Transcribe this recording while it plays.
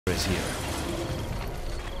is here.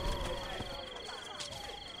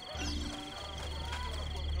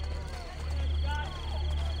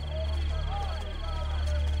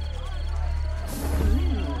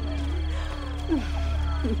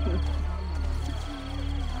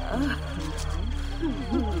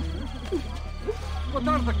 What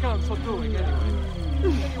are the council doing anyway?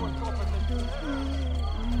 Anyone competent?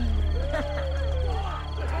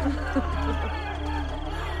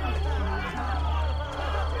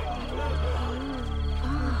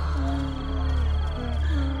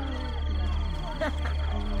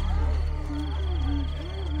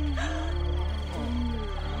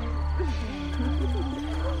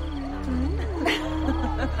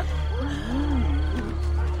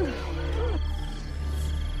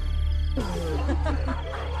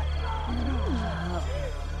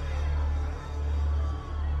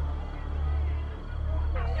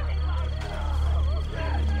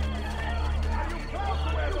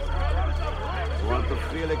 Want to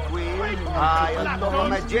feel a queen? I adore a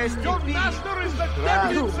majestic Your being. master is the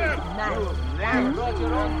devil himself! Never. Brought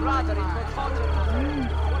your own brother into culture.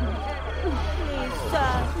 Please,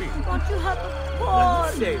 sir, won't you have a poor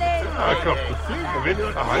lady? I come to think of it,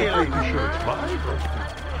 I'm pretty sure it's my birthday.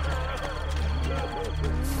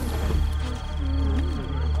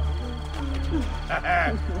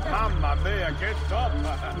 Mamma mia, che top!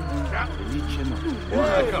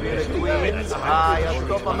 I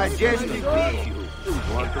atop a majestic being.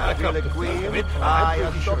 Want to feel a queen? I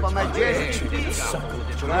atop a majestic being.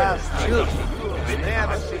 Trust me.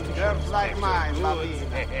 Never seen girls like mine,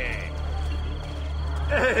 Bambina.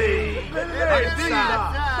 Ehi! Bellezza!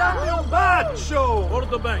 Un bacio! For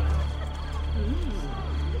the bank.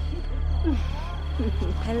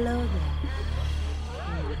 Hello there.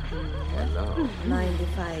 Hello. Mind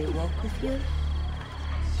if I walk with you?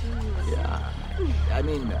 Yeah. I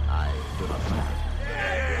mean, I do not mind.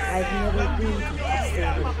 I've never been to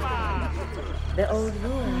Castile. The old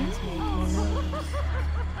ruins make me nervous.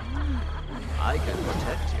 I can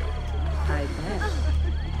protect you. I bet.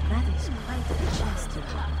 That is quite a chest you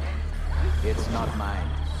have. It's not mine.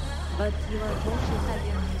 But you are both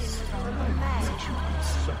having a strong match.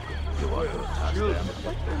 You want to touch them?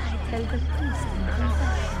 What will I tell the priest in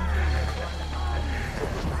confession?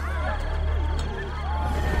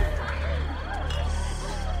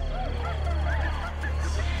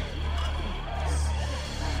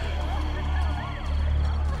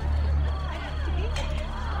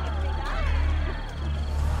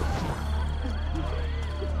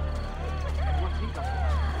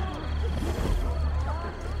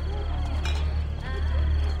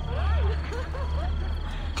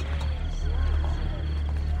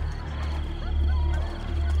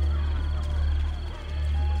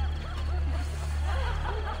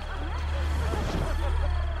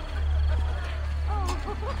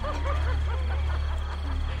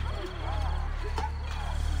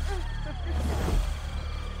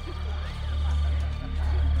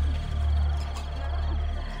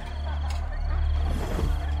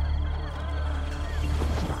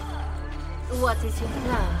 What is your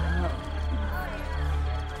plan?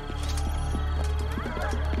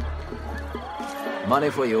 Money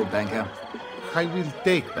for you, banker. I will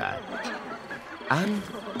take that. And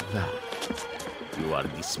that. You are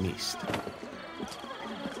dismissed.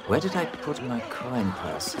 Where did I put my coin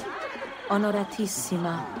purse?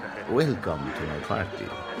 Honoratissima. Welcome to my party.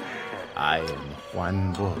 I am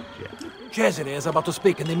Juan Borgia. Cesare is about to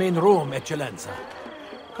speak in the main room, Eccellenza.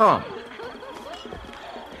 Come.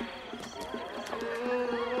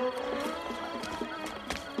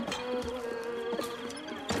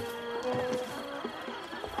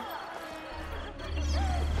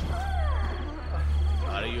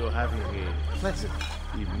 Are you having a pleasant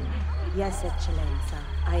evening? Yes, Eccellenza,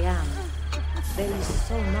 I am. There is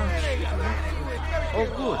so much to offer. Oh,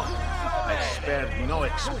 good. I spared no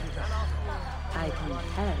expense. I can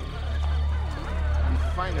tell. And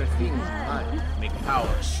finer things in life make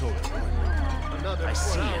power so. I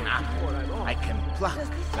see an apple. I can pluck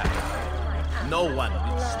that. No one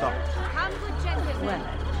will stop. Come, good gentlemen. Well,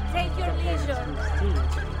 Take your leisure.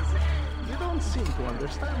 You don't seem to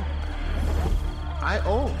understand. I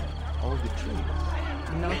own all the trees.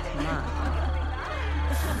 Not mine.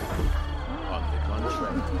 On the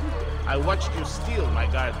contrary, I watched you steal my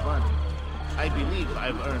guard money. I believe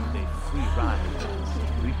I've earned a free ride.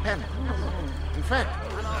 Repent. In fact,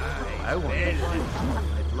 I want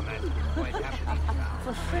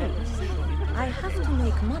For free. I have to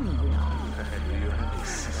make money, you know. Do you have a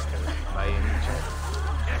sister by any chance?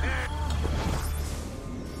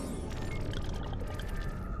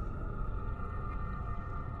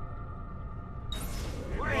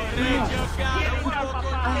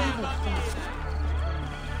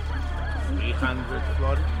 400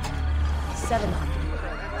 florins? 700.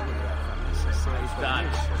 Done. A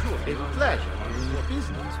pleasure in your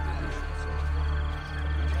business.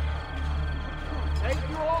 Thank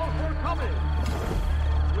you all for coming.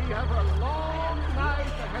 We have a long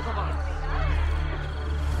night ahead of us.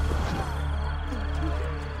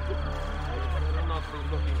 I'm not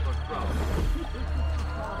looking for trouble.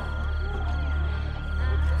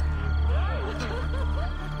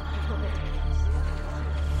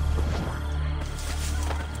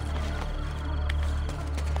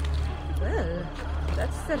 Well,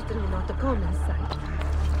 that's certainly not a common sight.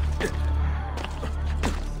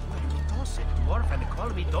 Toss it, dwarf, and call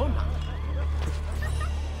me Donna.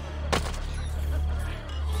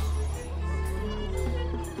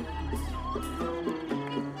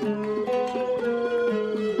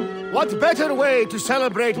 What better way to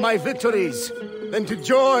celebrate my victories than to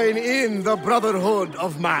join in the Brotherhood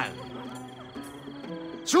of Man?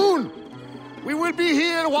 Soon, we will be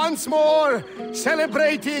here once more,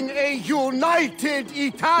 celebrating a united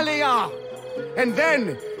Italia. And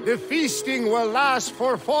then, the feasting will last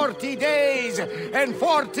for 40 days and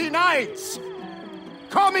 40 nights.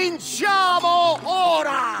 Cominciamo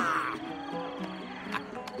ora!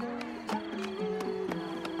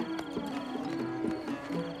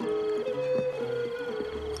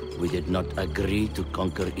 We did not agree to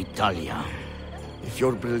conquer Italia. If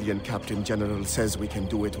your brilliant Captain General says we can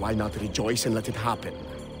do it, why not rejoice and let it happen?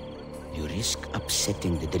 You risk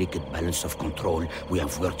upsetting the delicate balance of control we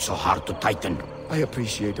have worked so hard to tighten. I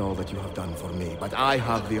appreciate all that you have done for me, but I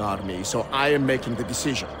have the army, so I am making the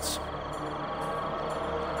decisions.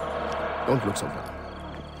 Don't look so bad.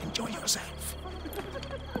 Enjoy yourself.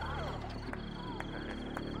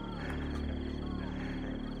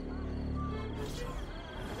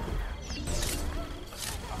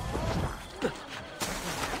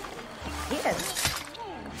 Here.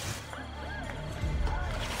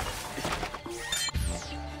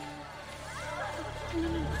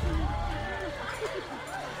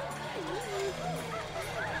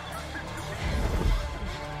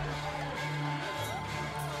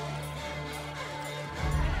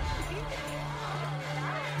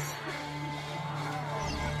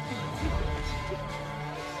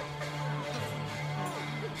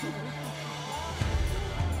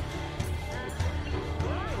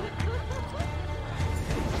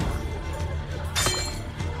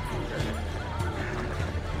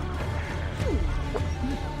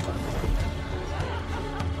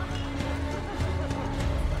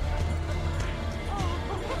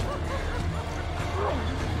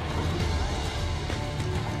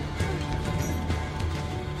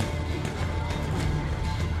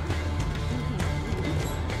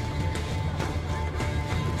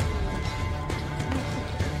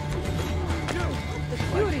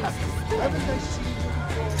 Haven't I seen you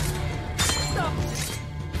before? Stop!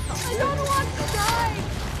 I don't want to die!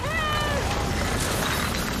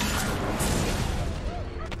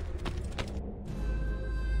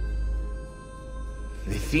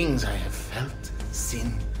 The things I have felt,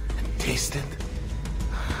 seen, and tasted,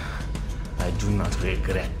 I do not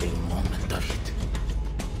regret a moment of it.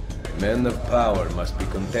 Men of power must be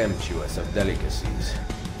contemptuous of delicacies.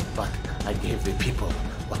 But I gave the people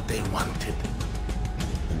what they wanted.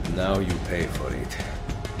 And now you pay for it.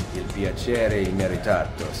 Il piacere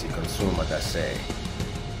immeritato si consuma da sé.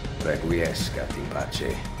 Requiescat in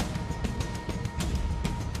pace.